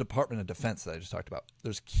the Department of Defense that I just talked about.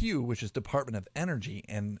 There's Q, which is Department of Energy.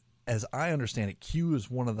 And as I understand it, Q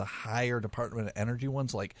is one of the higher Department of Energy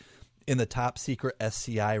ones, in the top secret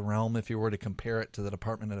SCI realm, if you were to compare it to the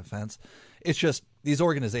Department of Defense. It's just these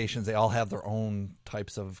organizations, they all have their own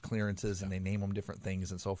types of clearances and they name them different things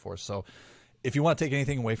and so forth. So if you want to take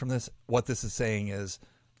anything away from this, what this is saying is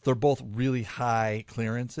they're both really high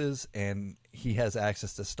clearances, and he has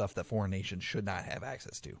access to stuff that foreign nations should not have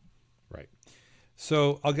access to. Right.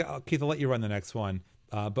 So Keith, I'll let you run the next one.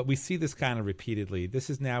 But we see this kind of repeatedly. This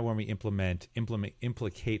is now when we implicate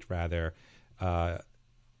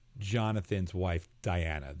Jonathan's wife,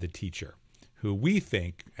 Diana, the teacher, who we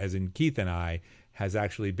think, as in Keith and I, has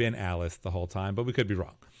actually been Alice the whole time, but we could be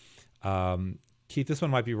wrong. Keith, this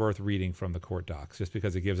one might be worth reading from the court docs, just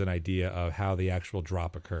because it gives an idea of how the actual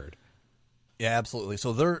drop occurred. Yeah, absolutely.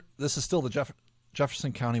 So this is still the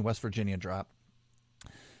Jefferson County, West Virginia drop.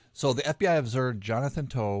 So the FBI observed Jonathan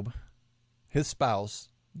Tobe, his spouse,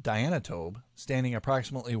 Diana Tobe, standing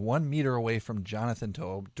approximately 1 meter away from Jonathan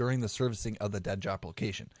Tobe during the servicing of the dead drop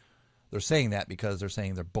location. They're saying that because they're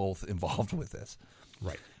saying they're both involved with this.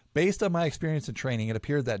 Right. Based on my experience and training, it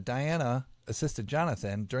appeared that Diana assisted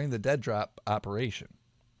Jonathan during the dead drop operation.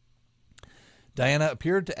 Diana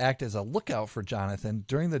appeared to act as a lookout for Jonathan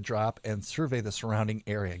during the drop and survey the surrounding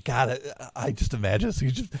area. God, I just imagine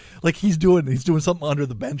he's doing something under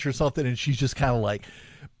the bench or something, and she's just kind of like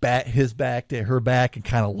his back to her back and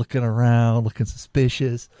kind of looking around, looking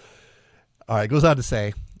suspicious. All right, goes on to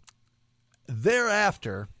say,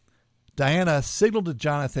 thereafter, Diana signaled to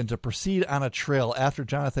Jonathan to proceed on a trail after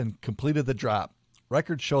Jonathan completed the drop.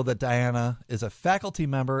 Records show that Diana is a faculty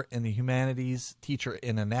member and the humanities teacher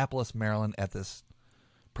in Annapolis, Maryland, at this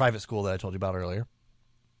private school that I told you about earlier.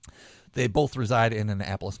 They both reside in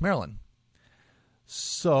Annapolis, Maryland.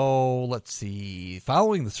 So, let's see.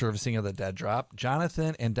 Following the servicing of the dead drop,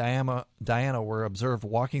 Jonathan and Diana were observed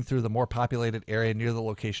walking through the more populated area near the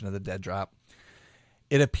location of the dead drop.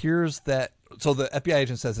 It appears that, so the FBI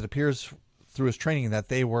agent says it appears through his training that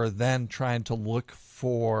they were then trying to look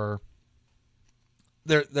for,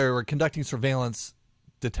 they were conducting surveillance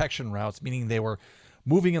detection routes, meaning they were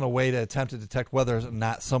moving in a way to attempt to detect whether or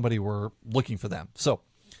not somebody were looking for them. So,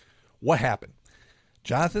 what happened?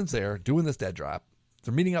 Jonathan's there doing this dead drop.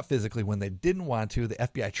 They're meeting up physically when they didn't want to. The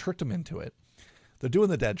FBI tricked them into it. They're doing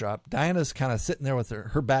the dead drop. Diana's kind of sitting there with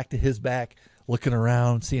her back to his back, looking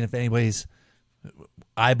around, seeing if anybody's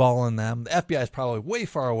eyeballing them. The FBI is probably way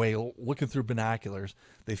far away, looking through binoculars.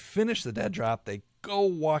 They finish the dead drop. They go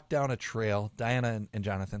walk down a trail, Diana and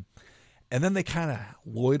Jonathan, and then they kind of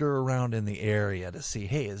loiter around in the area to see,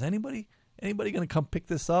 hey, is anybody going to come pick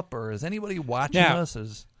this up, or is anybody watching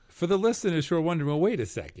us? For the listeners who are wondering, well, wait a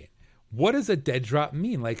second. What does a dead drop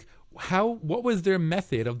mean? Like, what was their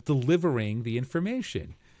method of delivering the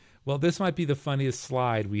information? Well, this might be the funniest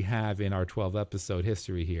slide we have in our 12-episode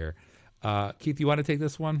history here. Keith, you want to take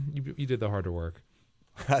this one? You did the harder work.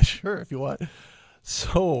 Sure, if you want.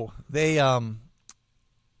 So they,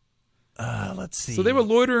 let's see. So they were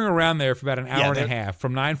loitering around there for about an hour and a half,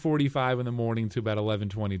 from 9:45 in the morning to about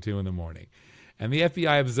 11:22 in the morning. And the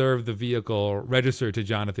FBI observed the vehicle registered to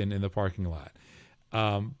Jonathan in the parking lot.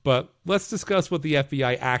 But let's discuss what the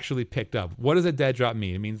FBI actually picked up. What does a dead drop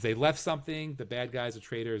mean? It means they left something, the bad guys, the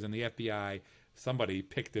traitors, and the FBI, somebody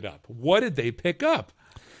picked it up. What did they pick up?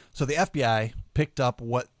 So the FBI picked up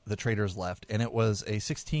what the traitors left, and it was a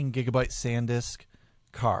 16-gigabyte SanDisk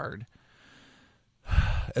card.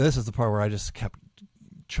 And this is the part where I just kept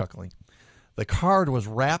chuckling. The card was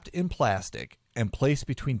wrapped in plastic and placed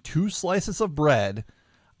between two slices of bread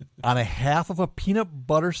on a half of a peanut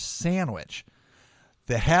butter sandwich.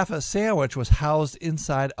 The half of a sandwich was housed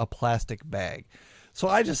inside a plastic bag. So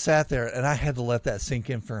I just sat there and I had to let that sink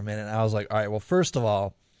in for a minute. I was like, all right, well, first of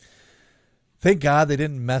all, thank God they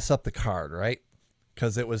didn't mess up the card, right?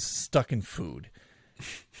 Because it was stuck in food.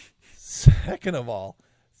 Second of all,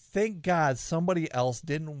 thank God somebody else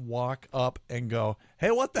didn't walk up and go,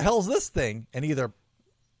 hey, what the hell's this thing? And either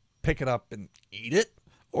pick it up and eat it.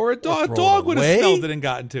 Or a dog would have smelled it and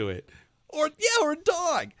gotten to it. Or a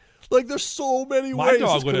dog. Like, there's so many My ways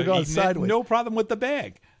dog would have gone eaten sideways. it, no problem with the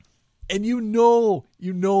bag. And you know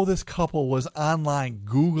this couple was online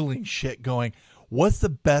Googling shit going, what's the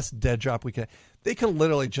best dead drop we can? They could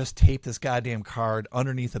literally just tape this goddamn card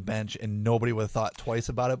underneath a bench and nobody would have thought twice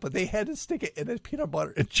about it, but they had to stick it in a peanut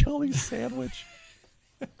butter and jelly sandwich.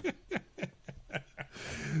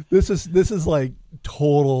 This is like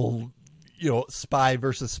total, spy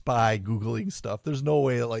versus spy Googling stuff. There's no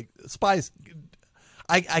way like spies.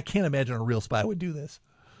 I can't imagine a real spy would do this.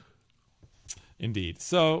 Indeed.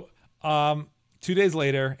 So 2 days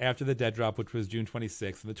later, after the dead drop, which was June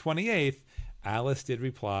 26th, and the 28th, Alice did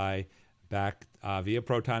reply back via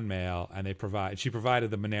Proton Mail, and she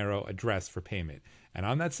provided the Monero address for payment. And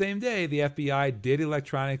on that same day, the FBI did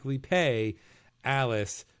electronically pay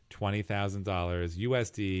Alice $20,000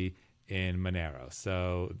 USD in Monero.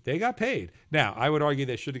 So they got paid. Now, I would argue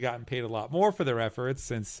they should have gotten paid a lot more for their efforts,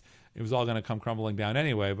 since it was all going to come crumbling down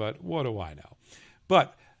anyway, but what do I know?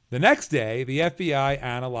 But the next day, the FBI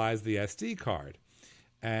analyzed the SD card.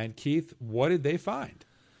 And Keith, what did they find?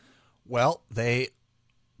 Well, they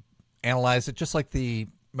analyzed it just like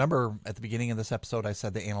remember at the beginning of this episode, I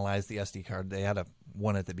said they analyzed the SD card. They had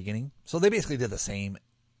one at the beginning. So they basically did the same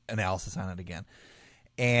analysis on it again.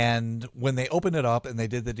 And when they opened it up and they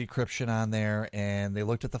did the decryption on there and they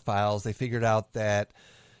looked at the files, they figured out that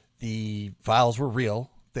the files were real.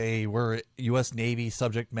 They were U.S. Navy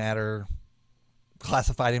subject matter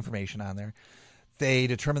classified information on there. They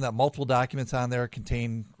determined that multiple documents on there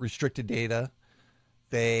contain restricted data.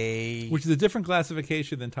 Which is a different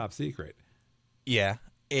classification than top secret. Yeah,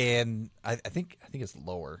 and I think it's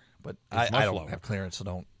lower, but I don't have clearance,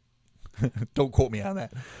 so don't quote me on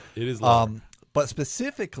that. It is lower. But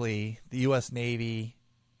specifically, the U.S. Navy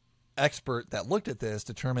expert that looked at this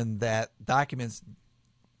determined that documents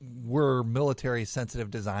were military sensitive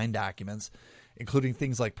design documents, including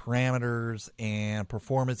things like parameters and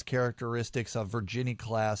performance characteristics of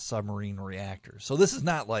Virginia-class submarine reactors. So this is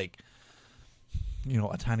not like,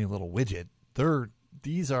 a tiny little widget.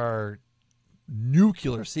 These are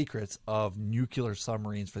nuclear secrets of nuclear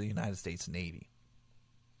submarines for the United States Navy.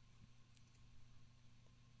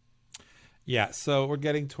 Yeah, so we're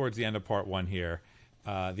getting towards the end of part 1 here.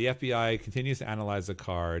 The FBI continues to analyze the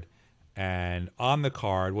card, and on the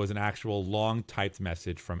card was an actual long typed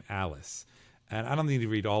message from Alice. And I don't need to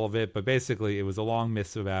read all of it, but basically it was a long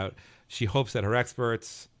missive about she hopes that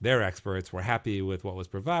their experts, were happy with what was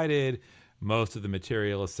provided. Most of the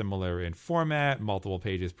material is similar in format, multiple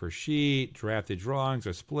pages per sheet, drafted drawings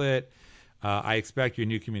are split. I expect your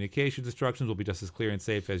new communications instructions will be just as clear and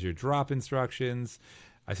safe as your drop instructions.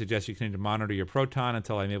 I suggest you continue to monitor your proton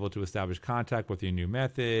until I'm able to establish contact with your new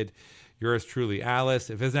method. Yours truly, Alice.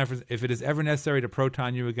 If it is ever necessary to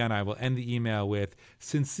proton you again, I will end the email with,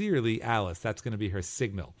 sincerely, Alice. That's going to be her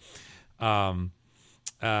signal. And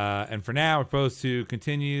for now, we're supposed to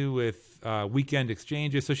continue with weekend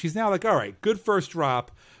exchanges. So she's now like, all right, good first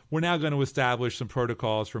drop. We're now going to establish some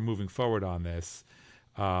protocols for moving forward on this.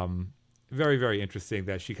 Very, very interesting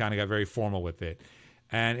that she kind of got very formal with it.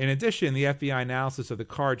 And in addition, the FBI analysis of the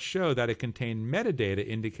card showed that it contained metadata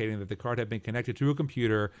indicating that the card had been connected to a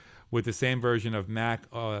computer with the same version of Mac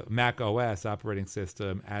OS operating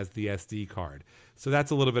system as the SD card. So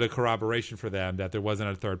that's a little bit of corroboration for them that there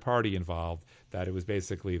wasn't a third party involved, that it was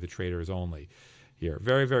basically the traders only here.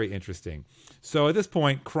 Very, very interesting. So at this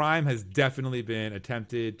point, crime has definitely been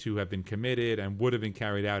attempted to have been committed and would have been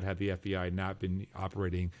carried out had the FBI not been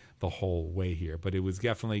operating the whole way here. But it was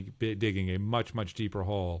definitely digging a much, much deeper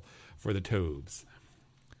hole for the Tobes.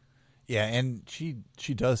 Yeah, and she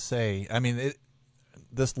does say,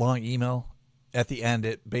 this long email, at the end,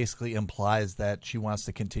 it basically implies that she wants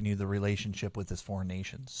to continue the relationship with this foreign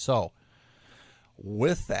nation. So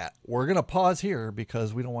with that, we're going to pause here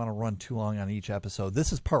because we don't want to run too long on each episode.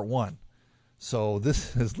 This is part 1. So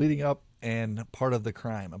this is leading up and part of the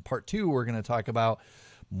crime. And part 2, we're going to talk about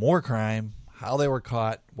more crime, how they were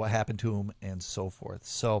caught, what happened to them, and so forth.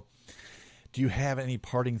 So do you have any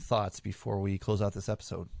parting thoughts before we close out this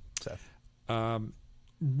episode, Seth?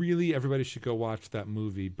 Really, everybody should go watch that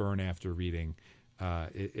movie, Burn After Reading.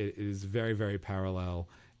 It is very, very parallel.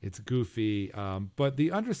 It's goofy. But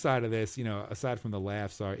the underside of this, aside from the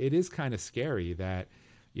laughs, it is kind of scary that,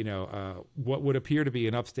 what would appear to be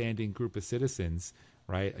an upstanding group of citizens,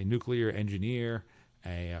 right? A nuclear engineer,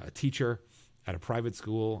 a teacher at a private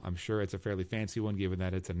school. I'm sure it's a fairly fancy one, given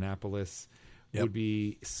that it's Annapolis, yep, would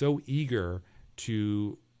be so eager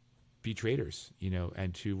to be traitors,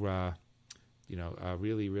 and to,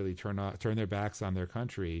 really, really turn their backs on their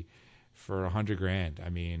country for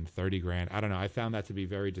 $100,000. 30 grand. I don't know. I found that to be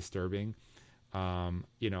very disturbing.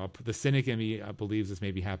 The cynic in me believes this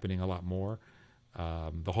may be happening a lot more.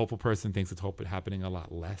 The hopeful person thinks it's happening a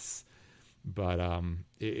lot less. But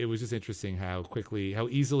it was just interesting how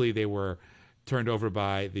easily they were turned over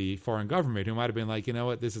by the foreign government, who might have been like, you know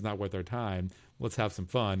what, this is not worth our time. Let's have some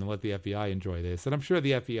fun and let the FBI enjoy this. And I'm sure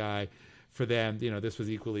the FBI, for them, this was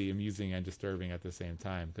equally amusing and disturbing at the same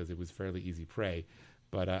time because it was fairly easy prey.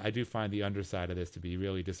 But I do find the underside of this to be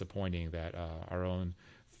really disappointing that our own,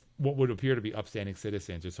 what would appear to be upstanding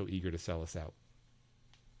citizens, are so eager to sell us out.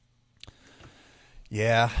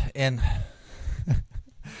 Yeah, and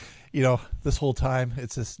this whole time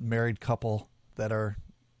it's this married couple that are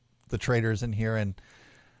the traitors in here, and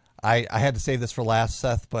I had to save this for last,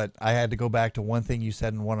 Seth, but I had to go back to one thing you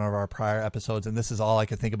said in one of our prior episodes, and this is all I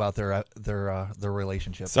could think about their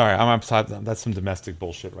relationship. Sorry, I'm upside. That's some domestic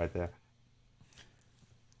bullshit right there.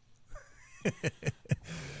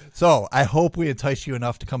 So I hope we enticed you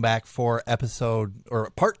enough to come back for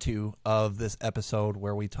part 2 of this episode,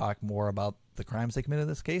 where we talk more about the crimes they committed in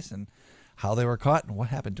this case and how they were caught and what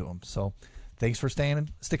happened to them. So thanks for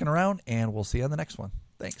sticking around, and we'll see you on the next one.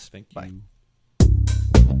 Thanks. Thank you.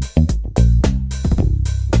 Bye.